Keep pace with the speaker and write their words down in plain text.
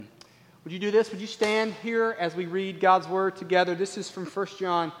Would you do this? Would you stand here as we read God's Word together? This is from 1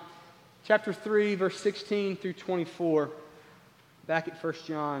 John chapter 3, verse 16 through 24. Back at 1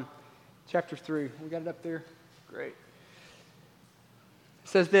 John chapter 3. We got it up there? Great. It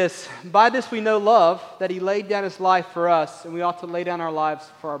says this, "By this we know love, that he laid down his life for us, and we ought to lay down our lives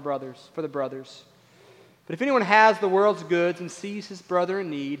for the brothers. But if anyone has the world's goods and sees his brother in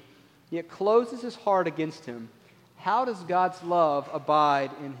need, yet closes his heart against him, how does God's love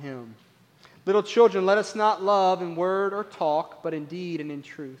abide in him? Little children, let us not love in word or talk, but in deed and in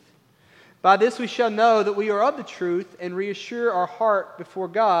truth. By this we shall know that we are of the truth and reassure our heart before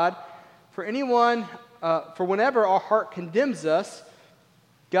God. For whenever our heart condemns us,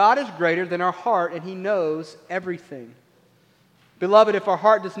 God is greater than our heart, and he knows everything. Beloved, if our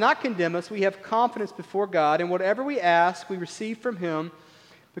heart does not condemn us, we have confidence before God, and whatever we ask, we receive from him,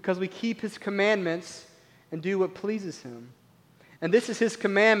 because we keep his commandments and do what pleases him. And this is his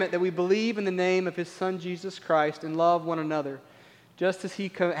commandment, that we believe in the name of his Son Jesus Christ and love one another, just as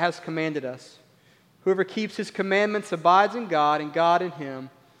he has commanded us. Whoever keeps his commandments abides in God, and God in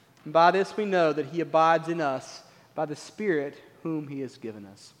him. And by this we know that he abides in us, by the Spirit whom he has given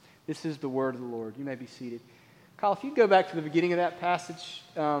us." This is the word of the Lord. You may be seated. Kyle, if you go back to the beginning of that passage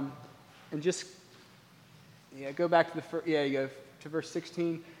and just go back to you go to verse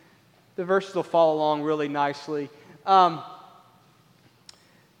 16. The verses will follow along really nicely.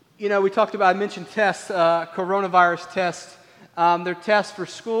 We talked about, I mentioned tests, coronavirus tests. There are tests for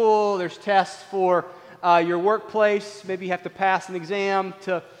school. There's tests for your workplace. Maybe you have to pass an exam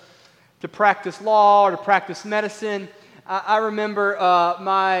to practice law or to practice medicine. I remember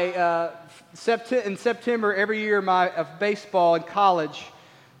in September every year of baseball in college,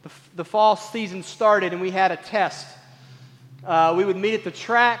 the fall season started and we had a test. We would meet at the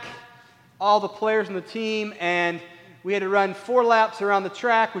track, all the players on the team, and we had to run 4 laps around the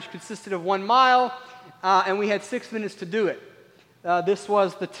track, which consisted of 1 mile, and we had 6 minutes to do it. This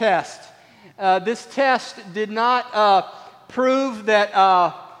was the test. This test did not prove that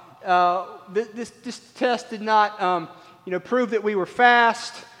this test did not prove that we were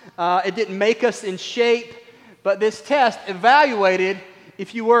fast. It didn't make us in shape, but this test evaluated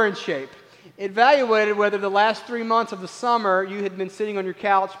if you were in shape. It evaluated whether the last 3 months of the summer you had been sitting on your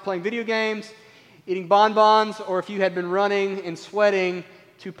couch playing video games, eating bonbons, or if you had been running and sweating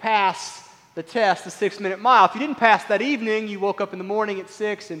to pass the test, the 6-minute mile. If you didn't pass that evening, you woke up in the morning at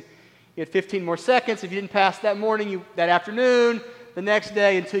 6 and you had 15 more seconds. If you didn't pass that morning, that afternoon, the next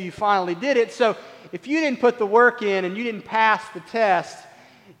day until you finally did it. So if you didn't put the work in and you didn't pass the test,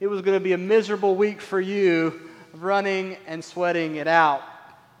 it was going to be a miserable week for you of running and sweating it out.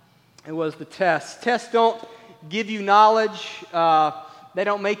 It was the test. Tests don't give you knowledge. They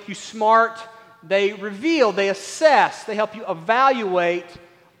don't make you smart. They reveal, they assess, they help you evaluate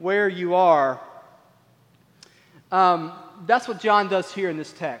where you are. That's what John does here in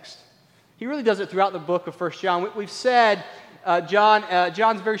this text. He really does it throughout the book of 1 John. We've said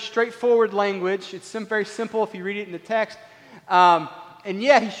John's very straightforward language. It's very simple if you read it in the text. And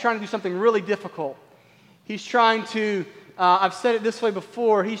yet he's trying to do something really difficult. He's trying to, I've said it this way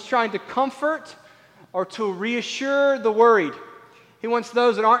before, he's trying to comfort or to reassure the worried. He wants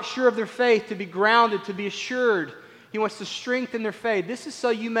those that aren't sure of their faith to be grounded, to be assured. He wants to strengthen their faith. This is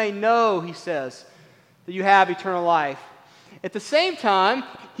so you may know, he says, that you have eternal life. At the same time,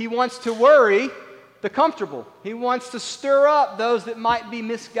 he wants to worry the comfortable. He wants to stir up those that might be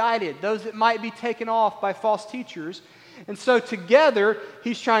misguided, those that might be taken off by false teachers. And so together,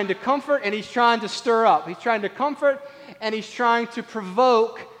 he's trying to comfort and he's trying to stir up. He's trying to comfort and he's trying to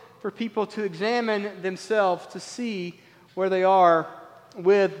provoke for people to examine themselves to see where they are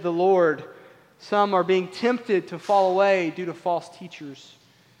with the Lord. Some are being tempted to fall away due to false teachers.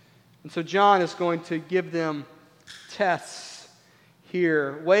 And so John is going to give them tests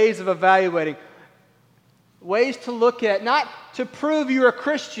here, ways of evaluating, ways to look at, not to prove you're a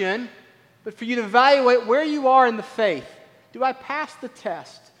Christian, but for you to evaluate where you are in the faith. Do I pass the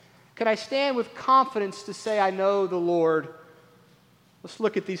test? Can I stand with confidence to say I know the Lord? Let's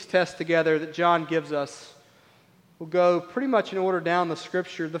look at these tests together that John gives us. We'll go pretty much in order down the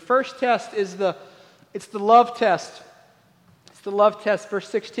Scripture. The first test is the love test. It's the love test, verse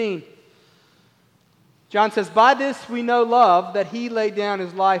 16. John says, "By this we know love, that he laid down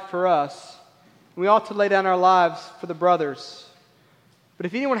his life for us. We ought to lay down our lives for the brothers. But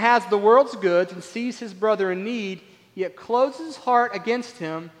if anyone has the world's goods and sees his brother in need, yet closes his heart against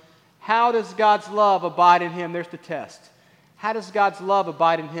him, how does God's love abide in him?" There's the test. How does God's love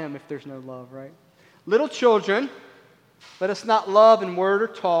abide in him if there's no love, right? "Little children, let us not love in word or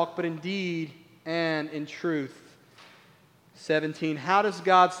talk, but in deed and in truth." 17. How does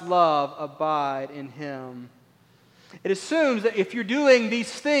God's love abide in him? It assumes that if you're doing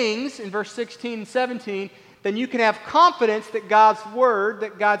these things in verse 16 and 17, then you can have confidence that God's Word,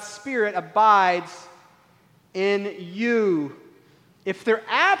 that God's Spirit abides in you. If they're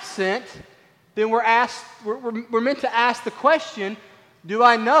absent, then we're meant to ask the question, do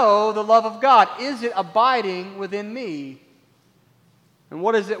I know the love of God? Is it abiding within me? And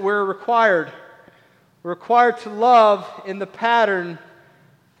what is it we're required? We're required to love in the pattern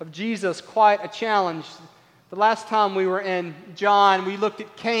of Jesus. Quite a challenge. The last time we were in John, we looked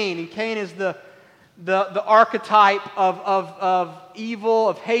at Cain, and Cain is the archetype of evil,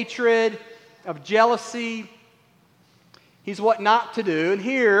 of hatred, of jealousy. He's what not to do. And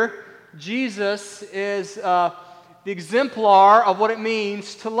here, Jesus is the exemplar of what it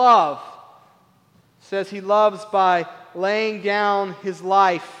means to love. It says he loves by laying down his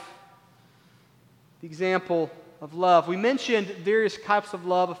life. The example of love. We mentioned various types of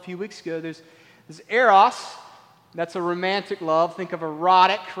love a few weeks ago. There's eros. That's a romantic love. Think of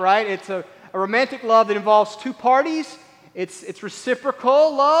erotic, right? It's a romantic love that involves two parties. It's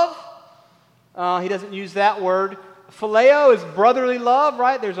reciprocal love. He doesn't use that word. Phileo is brotherly love,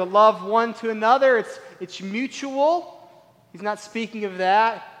 right? There's a love one to another. It's mutual. He's not speaking of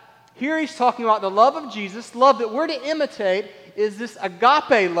that. Here he's talking about the love of Jesus. Love that we're to imitate is this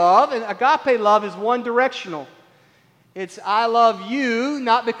agape love. And agape love is one-directional. It's I love you,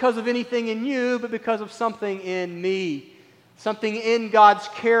 not because of anything in you, but because of something in me. Something in God's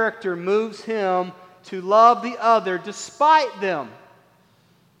character moves him to love the other despite them.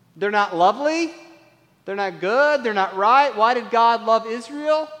 They're not lovely. They're not good. They're not right. Why did God love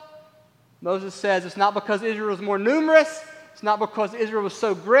Israel? Moses says it's not because Israel was more numerous. It's not because Israel was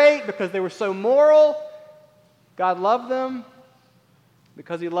so great, because they were so moral. God loved them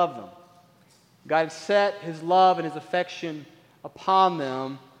because he loved them. God set his love and his affection upon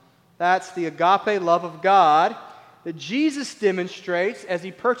them. That's the agape love of God that Jesus demonstrates as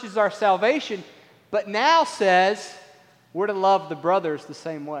he purchases our salvation, but now says we're to love the brothers the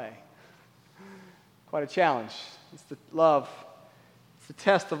same way. Quite a challenge. It's the love. It's the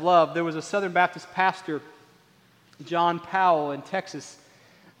test of love. There was a Southern Baptist pastor, John Powell, in Texas,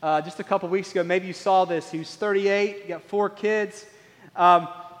 just a couple weeks ago. Maybe you saw this. He was 38, got 4 kids.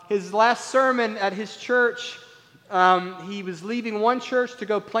 His last sermon at his church, he was leaving one church to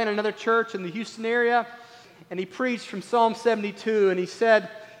go plant another church in the Houston area, and he preached from Psalm 72, and he said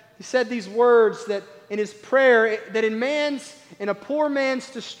these words that in his prayer, that in a poor man's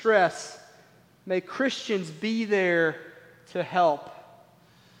distress, may Christians be there to help.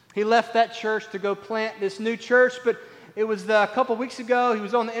 He left that church to go plant this new church, but it was a couple weeks ago. He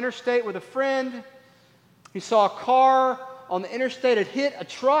was on the interstate with a friend. He saw a car on the interstate had hit a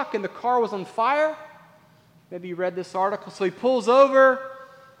truck, and the car was on fire. Maybe you read this article. So he pulls over,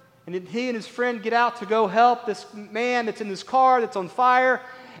 and he and his friend get out to go help this man that's in this car that's on fire.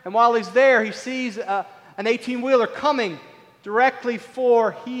 And while he's there, he sees an 18-wheeler coming directly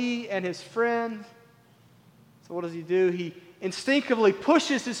for he and his friend. So what does he do? He instinctively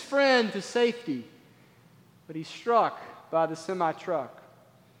pushes his friend to safety, but he's struck by the semi-truck,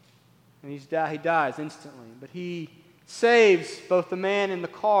 and he dies instantly. But he saves both the man in the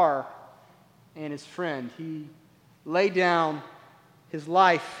car and his friend. He laid down his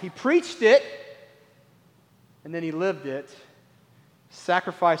life. He preached it, and then he lived it,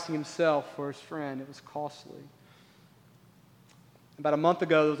 sacrificing himself for his friend. It was costly. About a month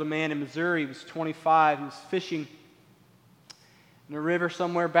ago, there was a man in Missouri. He was 25. He was fishing in a river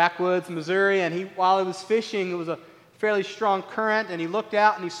somewhere, backwoods, Missouri, and while he was fishing, it was a fairly strong current, and he looked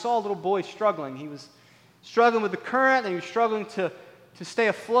out and he saw a little boy struggling. He was struggling with the current, and he was struggling to stay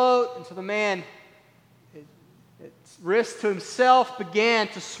afloat, and so the man, at risk to himself, began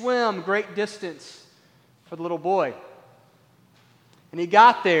to swim a great distance for the little boy. And he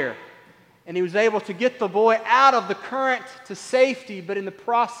got there, and he was able to get the boy out of the current to safety, but in the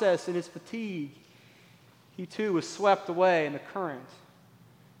process, in his fatigue, he too was swept away in the current.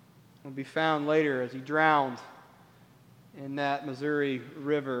 Will be found later as he drowned in that Missouri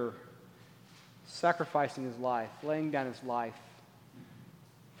River, sacrificing his life, laying down his life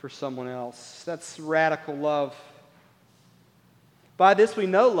for someone else. That's radical love. By this we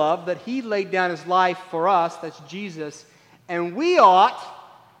know love, that he laid down his life for us, that's Jesus, and we ought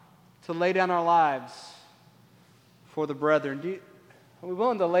to lay down our lives for the brethren. Are we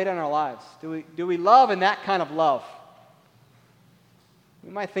willing to lay down our lives? Do we love in that kind of love? We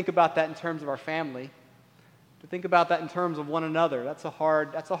might think about that in terms of our family, to think about that in terms of one another. That's a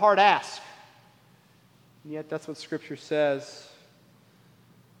hard ask. And yet that's what Scripture says.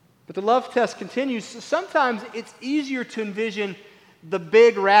 But the love test continues. Sometimes it's easier to envision the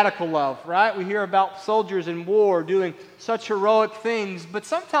big radical love, right? We hear about soldiers in war doing such heroic things, but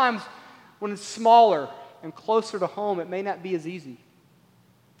sometimes when it's smaller and closer to home, it may not be as easy.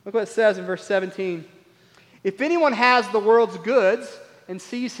 Look what it says in verse 17. If anyone has the world's goods and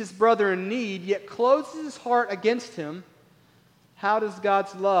sees his brother in need, yet closes his heart against him, how does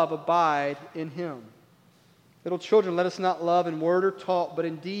God's love abide in him? Little children, let us not love in word or talk, but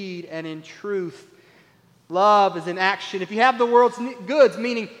in deed and in truth. Love is in action. If you have the world's goods,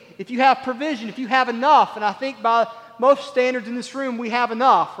 meaning if you have provision, if you have enough, and I think by most standards in this room, we have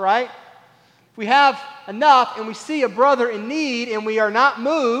enough, right? If we have enough and we see a brother in need and we are not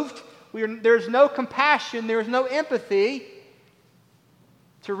moved, there's no compassion, there's no empathy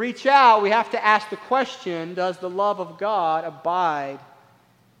to reach out, we have to ask the question, does the love of God abide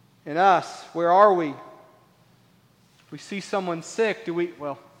in us? Where are we? If we see someone sick,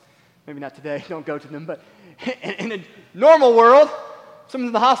 well, maybe not today, don't go to them, but in a normal world, someone's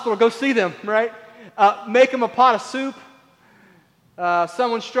in the hospital, go see them, right? Make them a pot of soup.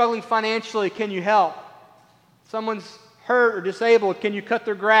 Someone's struggling financially, can you help? Someone's hurt or disabled, can you cut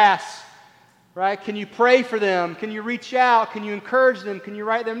their grass? Right? Can you pray for them? Can you reach out? Can you encourage them? Can you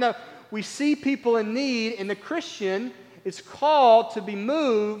write them? No. We see people in need, and the Christian is called to be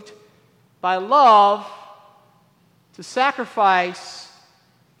moved by love, to sacrifice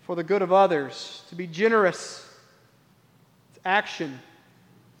for the good of others, to be generous. It's action.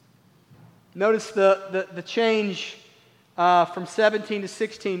 Notice the change from 17 to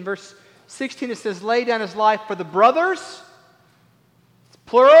 16. Verse 16, it says, lay down his life for the brothers. It's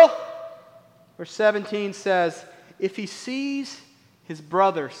plural. Verse 17 says, if he sees his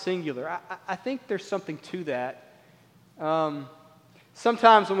brother, singular. I think there's something to that.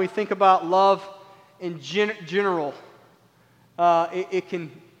 Sometimes when we think about love in general,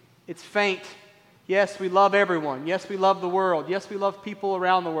 it's faint. Yes, we love everyone. Yes, we love the world. Yes, we love people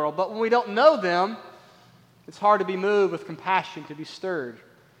around the world. But when we don't know them, it's hard to be moved with compassion, to be stirred.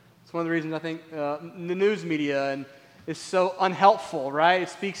 It's one of the reasons I think the news media is so unhelpful, right? It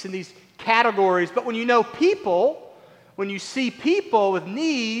speaks in these categories. But when you know people, when you see people with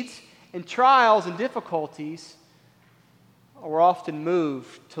needs and trials and difficulties, we're often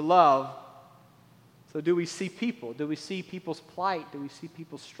moved to love. So do we see people? Do we see people's plight? Do we see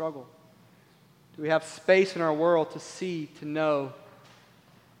people's struggle? Do we have space in our world to see, to know?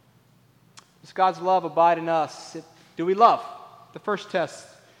 Does God's love abide in us? Do we love? The first test.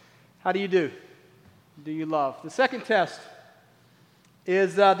 How do you do? Do you love? The second test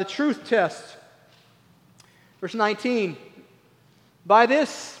is the truth test. Verse 19. By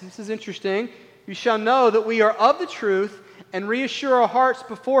this is interesting, you shall know that we are of the truth and reassure our hearts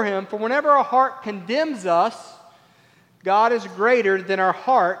before Him. For whenever our heart condemns us, God is greater than our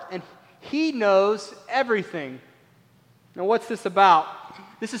heart, and He knows everything. Now, what's this about?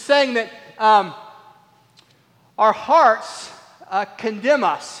 This is saying that our hearts condemn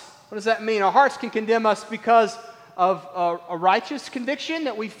us. What does that mean? Our hearts can condemn us because of a righteous conviction,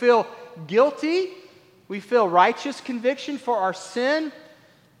 that we feel guilty. We feel righteous conviction for our sin.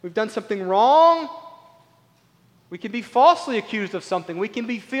 We've done something wrong. We can be falsely accused of something. We can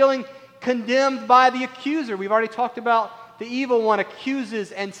be feeling condemned by the accuser. We've already talked about the evil one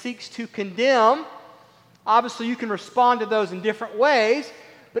accuses and seeks to condemn. Obviously, you can respond to those in different ways.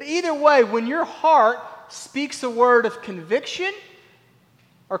 But either way, when your heart speaks a word of conviction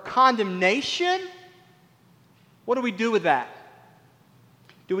or condemnation, what do we do with that?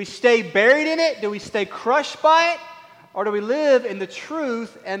 Do we stay buried in it? Do we stay crushed by it? Or do we live in the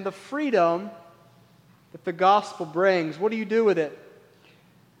truth and the freedom that the gospel brings? What do you do with it?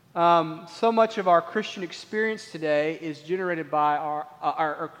 So much of our Christian experience today is generated by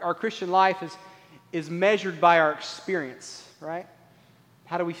our Christian life is measured by our experience, right?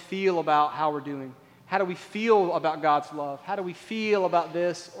 How do we feel about how we're doing? How do we feel about God's love? How do we feel about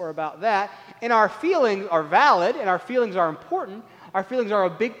this or about that? And our feelings are valid, and our feelings are important. Our feelings are a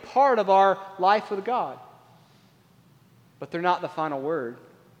big part of our life with God. But they're not the final word.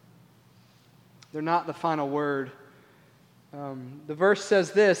 They're not the final word. The verse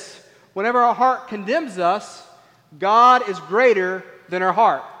says this: whenever our heart condemns us, God is greater than our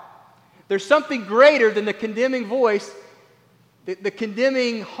heart. There's something greater than the condemning voice, the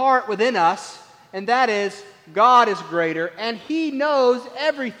condemning heart within us, and that is God is greater, and He knows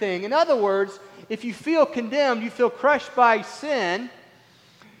everything. In other words, if you feel condemned, you feel crushed by sin,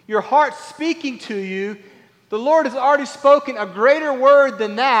 your heart's speaking to you, the Lord has already spoken a greater word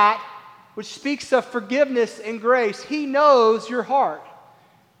than that, which speaks of forgiveness and grace. He knows your heart.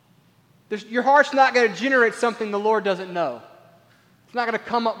 Your heart's not going to generate something the Lord doesn't know. He's not going to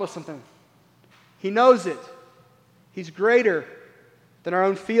come up with something. He knows it. He's greater than our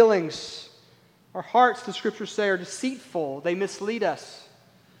own feelings. Our hearts, the Scriptures say, are deceitful. They mislead us.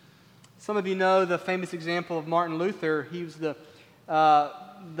 Some of you know the famous example of Martin Luther. He was the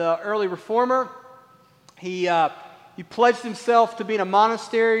early reformer. He pledged himself to be in a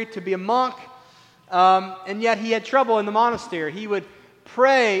monastery, to be a monk, and yet he had trouble in the monastery. He would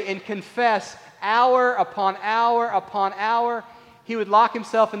pray and confess hour upon hour upon hour. He would lock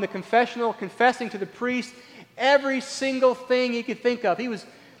himself in the confessional, confessing to the priest every single thing he could think of. He was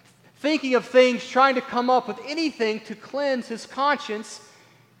thinking of things, trying to come up with anything to cleanse his conscience,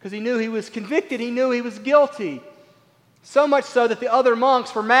 because he knew he was convicted, he knew he was guilty. So much so that the other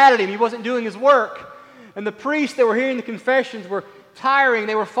monks were mad at him. He wasn't doing his work. And the priests that were hearing the confessions were tiring.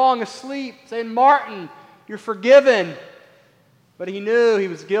 They were falling asleep, saying, "Martin, you're forgiven." But he knew he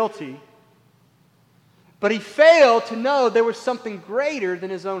was guilty. But he failed to know there was something greater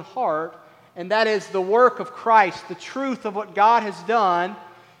than his own heart, and that is the work of Christ, the truth of what God has done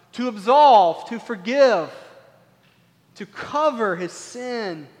to absolve, to forgive, to cover his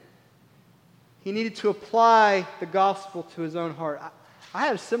sin. He needed to apply the gospel to his own heart. I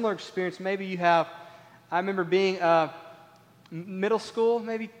had a similar experience. Maybe you have. I remember being middle school,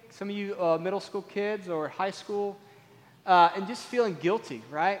 maybe some of you middle school kids or high school, and just feeling guilty,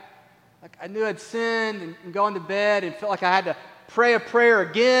 right? Like I knew I'd sinned and going to bed and felt like I had to pray a prayer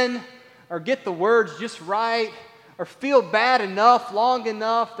again or get the words just right or feel bad enough, long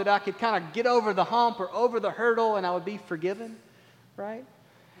enough that I could kind of get over the hump or over the hurdle and I would be forgiven, right?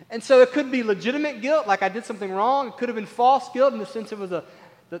 And so it could be legitimate guilt, like I did something wrong. It could have been false guilt in the sense it was the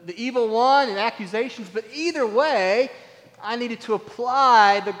evil one and accusations. But either way, I needed to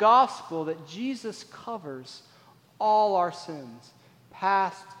apply the gospel that Jesus covers all our sins,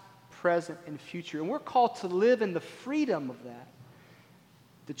 past, present, and future. And we're called to live in the freedom of that.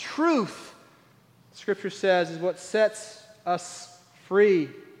 The truth, Scripture says, is what sets us free.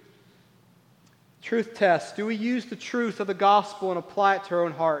 Truth test. Do we use the truth of the gospel and apply it to our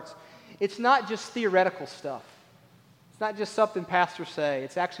own hearts? It's not just theoretical stuff. It's not just something pastors say.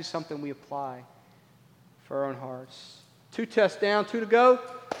 It's actually something we apply for our own hearts. 2 tests down, 2 to go.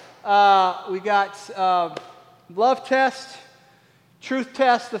 We got love test, truth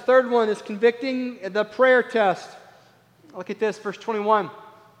test. The third one is convicting, the prayer test. Look at this, verse 21.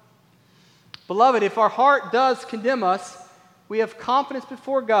 Beloved, if our heart does condemn us, we have confidence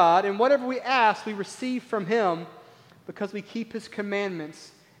before God, and whatever we ask, we receive from Him because we keep His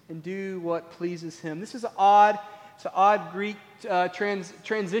commandments and do what pleases Him. This is it's an odd Greek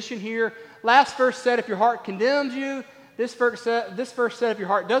transition here. Last verse said, if your heart condemns you. This verse said, if your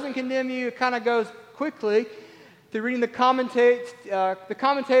heart doesn't condemn you. It kind of goes quickly. Through reading the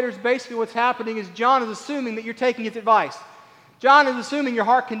commentators, basically what's happening is John is assuming that you're taking his advice. John is assuming your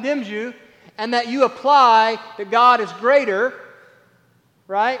heart condemns you and that you apply that God is greater,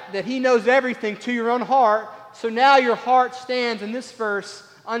 right? That He knows everything to your own heart. So now your heart stands in this verse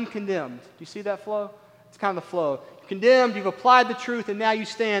uncondemned. Do you see that flow? It's kind of the flow. You're condemned, you've applied the truth, and now you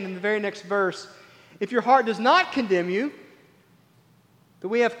stand in the very next verse. If your heart does not condemn you,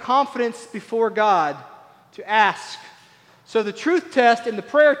 then we have confidence before God to ask. So the truth test and the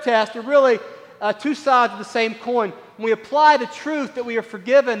prayer test are really two sides of the same coin. When we apply the truth that we are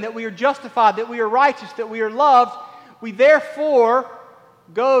forgiven, that we are justified, that we are righteous, that we are loved, we therefore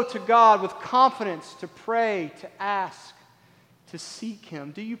go to God with confidence to pray, to ask, to seek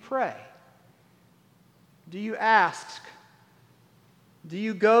Him. Do you pray? Do you ask? Do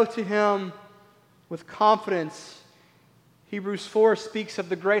you go to Him with confidence? Hebrews 4 speaks of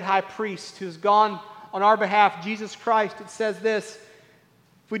the great high priest who has gone on our behalf, Jesus Christ. It says this,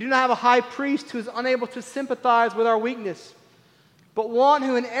 if we do not have a high priest who is unable to sympathize with our weakness, but one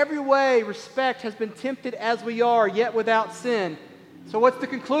who in every way respect has been tempted as we are, yet without sin. So what's the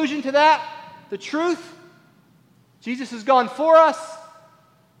conclusion to that? The truth. Jesus has gone for us.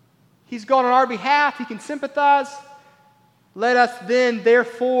 He's gone on our behalf. He can sympathize. Let us then,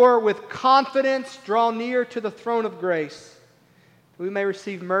 therefore, with confidence draw near to the throne of grace, that we may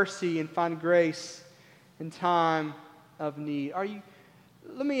receive mercy and find grace in time of need.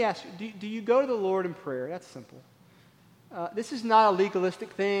 Let me ask you, do you go to the Lord in prayer? That's simple. This is not a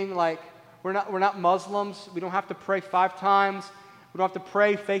legalistic thing. Like we're not Muslims. We don't have to pray 5 times. We don't have to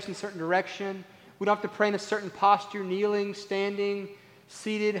pray facing a certain direction. We don't have to pray in a certain posture, kneeling, standing,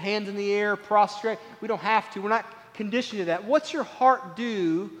 seated, hands in the air, prostrate. We don't have to. We're not conditioned to that. What's your heart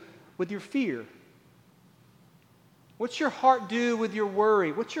do with your fear? What's your heart do with your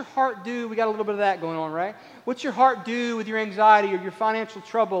worry? What's your heart do? We got a little bit of that going on, right? What's your heart do with your anxiety or your financial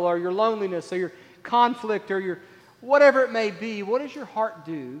trouble or your loneliness or your conflict or your whatever it may be, what does your heart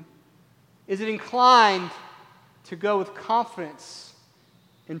do? Is it inclined to go with confidence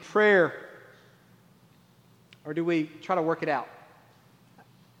in prayer? Or do we try to work it out?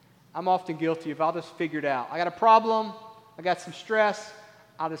 I'm often guilty of I'll just figure it out. I got a problem, I got some stress,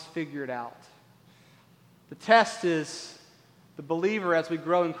 I'll just figure it out. The test is the believer, as we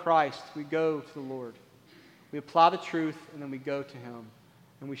grow in Christ, we go to the Lord. We apply the truth, and then we go to Him,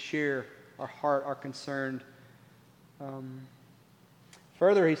 and we share our heart, our concern.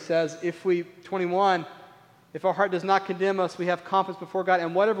 Further, he says, 21, if our heart does not condemn us, we have confidence before God,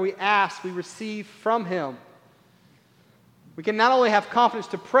 and whatever we ask, we receive from Him. We can not only have confidence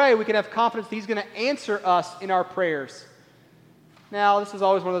to pray, we can have confidence that He's going to answer us in our prayers. Now, this is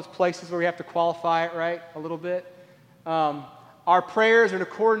always one of those places where we have to qualify it, right, a little bit. Our prayers are in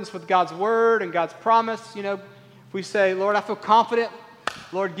accordance with God's Word and God's promise. If we say, Lord, I feel confident.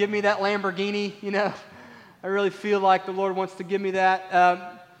 Lord, give me that Lamborghini, I really feel like the Lord wants to give me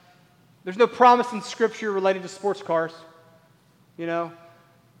that. There's no promise in Scripture related to sports cars,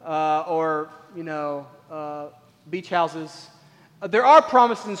 or beach houses. There are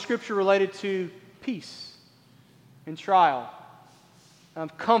promises in Scripture related to peace and trial,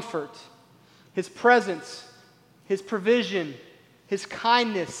 comfort, His presence, His provision, His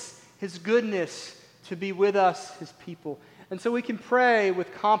kindness, His goodness to be with us, His people. And so we can pray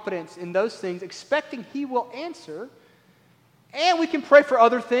with confidence in those things, expecting He will answer. And we can pray for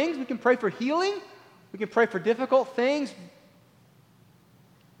other things. We can pray for healing. We can pray for difficult things.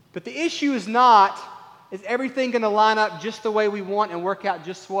 But the issue is not, is everything going to line up just the way we want and work out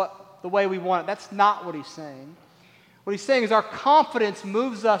just the way we want it? That's not what he's saying. What he's saying is our confidence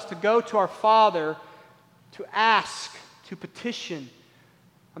moves us to go to our Father to ask, to petition.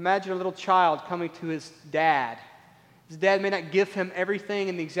 Imagine a little child coming to his dad. His dad may not give him everything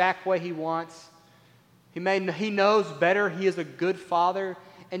in the exact way he wants. He knows better. He is a good father.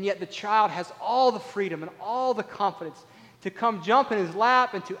 And yet the child has all the freedom and all the confidence to come jump in his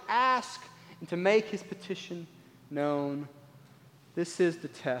lap and to ask and to make his petition known. This is the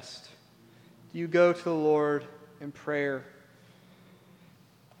test. Do you go to the Lord in prayer?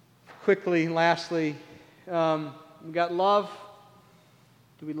 Quickly, lastly, we got love.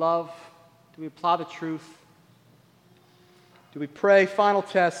 Do we love? Do we apply the truth? Do we pray? Final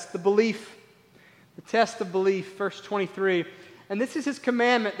test, the belief. The test of belief, verse 23. And this is His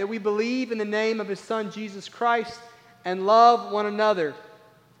commandment, that we believe in the name of His Son, Jesus Christ, and love one another,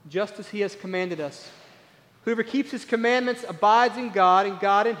 just as He has commanded us. Whoever keeps His commandments abides in God, and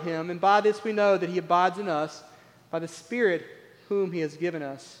God in him. And by this we know that He abides in us, by the Spirit whom He has given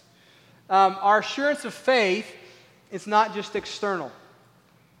us. Our assurance of faith is not just external.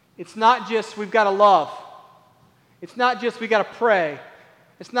 It's not just we've got to love. It's not just we got to pray.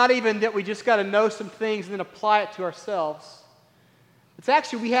 It's not even that we just got to know some things and then apply it to ourselves. It's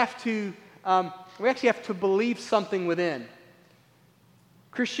actually we actually have to believe something within.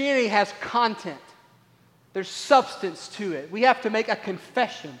 Christianity has content. There's substance to it. We have to make a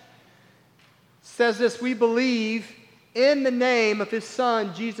confession. It says this, we believe in the name of His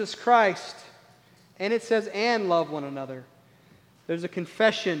Son, Jesus Christ. And it says, and love one another. There's a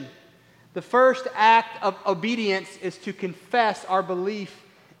confession. The first act of obedience is to confess our belief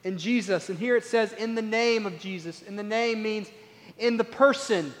in Jesus. And here it says, in the name of Jesus. And the name means in the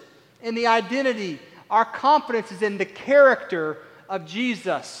person, in the identity. Our confidence is in the character of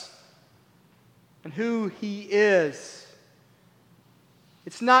Jesus and who He is.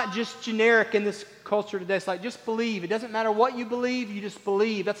 It's not just generic in this culture today. It's like, just believe. It doesn't matter what you believe, you just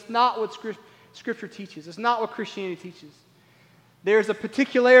believe. That's not what Scripture teaches. It's not what Christianity teaches. There's a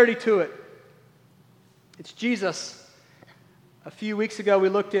particularity to it. It's Jesus. A few weeks ago, we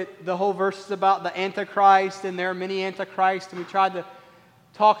looked at the whole verses about the Antichrist, and there are many Antichrists, and we tried to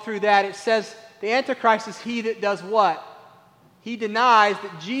talk through that. It says the Antichrist is he that does what? He denies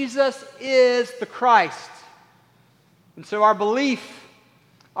that Jesus is the Christ. And so our belief,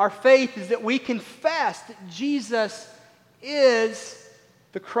 our faith is that we confess that Jesus is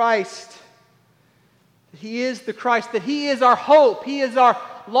the Christ. That He is the Christ, that He is our hope, He is our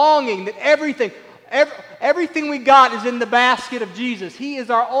longing, that everything we got is in the basket of Jesus. He is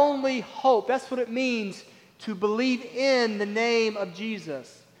our only hope. That's what it means to believe in the name of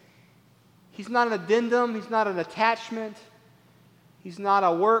Jesus. He's not an addendum. He's not an attachment. He's not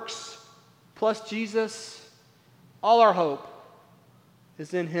a works plus Jesus. All our hope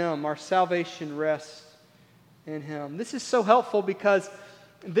is in Him. Our salvation rests in Him. This is so helpful because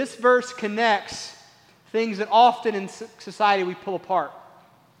this verse connects things that often in society we pull apart.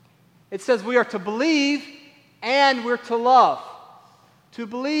 It says we are to believe and we're to love. To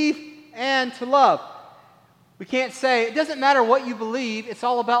believe and to love. We can't say, it doesn't matter what you believe, it's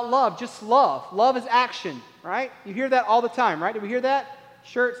all about love. Just love. Love is action, right? You hear that all the time, right? Did we hear that?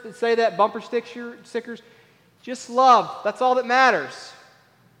 Shirts that say that, bumper stickers. Just love. That's all that matters.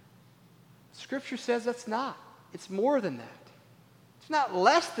 Scripture says that's not. It's more than that. It's not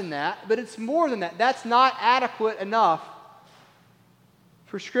less than that, but it's more than that. That's not adequate enough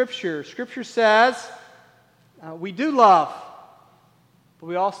for Scripture. Scripture says we do love, but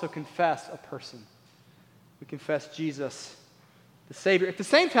we also confess a person. We confess Jesus, the Savior. At the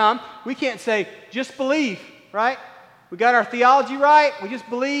same time, we can't say, just believe, right? We got our theology right, we just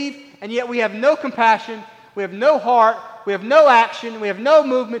believe, and yet we have no compassion, we have no heart, we have no action, we have no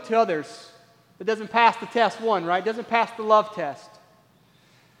movement to others. It doesn't pass the test one, right? It doesn't pass the love test.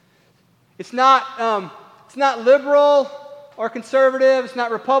 It's not liberal or conservative. It's not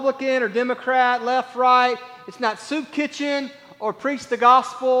Republican or Democrat, left, right. It's not soup kitchen or preach the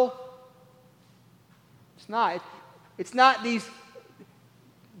gospel. It's not. It's not these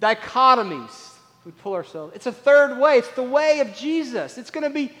dichotomies we pull ourselves. It's a third way. It's the way of Jesus. It's going to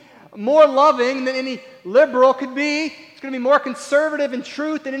be more loving than any liberal could be. It's going to be more conservative in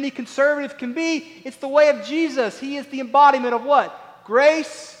truth than any conservative can be. It's the way of Jesus. He is the embodiment of what?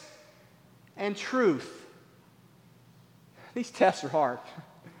 Grace and truth. These tests are hard.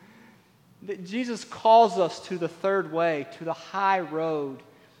 Jesus calls us to the third way, to the high road,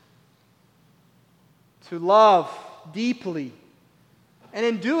 to love deeply. And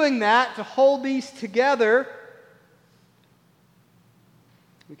in doing that, to hold these together,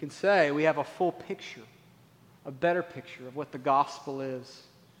 we can say we have a full picture, a better picture of what the gospel is,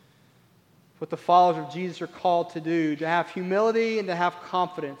 what the followers of Jesus are called to do, to have humility and to have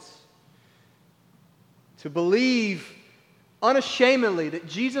confidence, to believe unashamedly that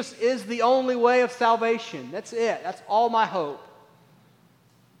Jesus is the only way of salvation. That's it. That's all my hope.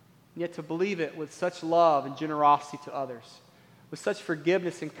 And yet to believe it with such love and generosity to others, with such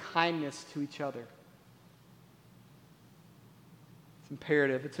forgiveness and kindness to each other. It's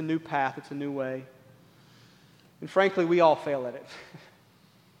imperative. It's a new path. It's a new way. And frankly, we all fail at it.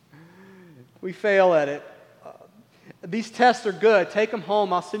 We fail at it. These tests are good. Take them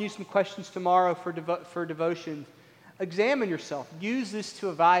home. I'll send you some questions tomorrow for devotions. Examine yourself. Use this to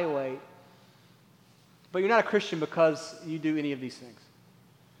evaluate. But you're not a Christian because you do any of these things.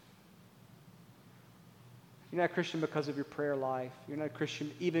 You're not a Christian because of your prayer life. You're not a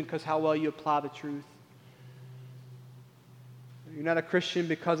Christian even because how well you apply the truth. You're not a Christian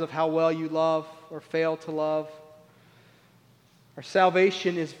because of how well you love or fail to love. Our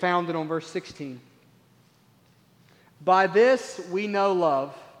salvation is founded on verse 16. By this we know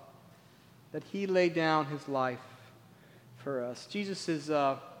love, that He laid down His life for us. Jesus is,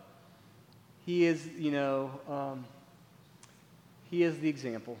 He is the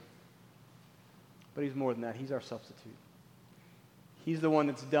example. But He's more than that. He's our substitute. He's the one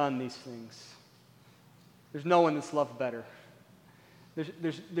that's done these things. There's no one that's loved better.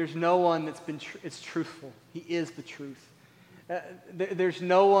 There's no one that's been it's truthful. He is the truth. There's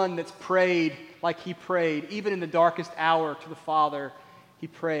no one that's prayed like He prayed. Even in the darkest hour to the Father, He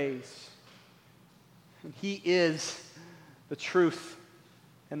prays. And He is the truth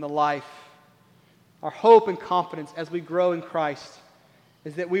and the life. Our hope and confidence as we grow in Christ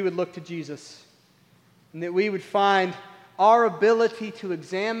is that we would look to Jesus and that we would find our ability to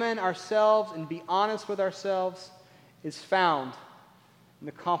examine ourselves and be honest with ourselves is found in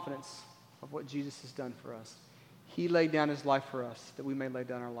the confidence of what Jesus has done for us. He laid down His life for us that we may lay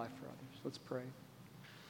down our life for others. Let's pray.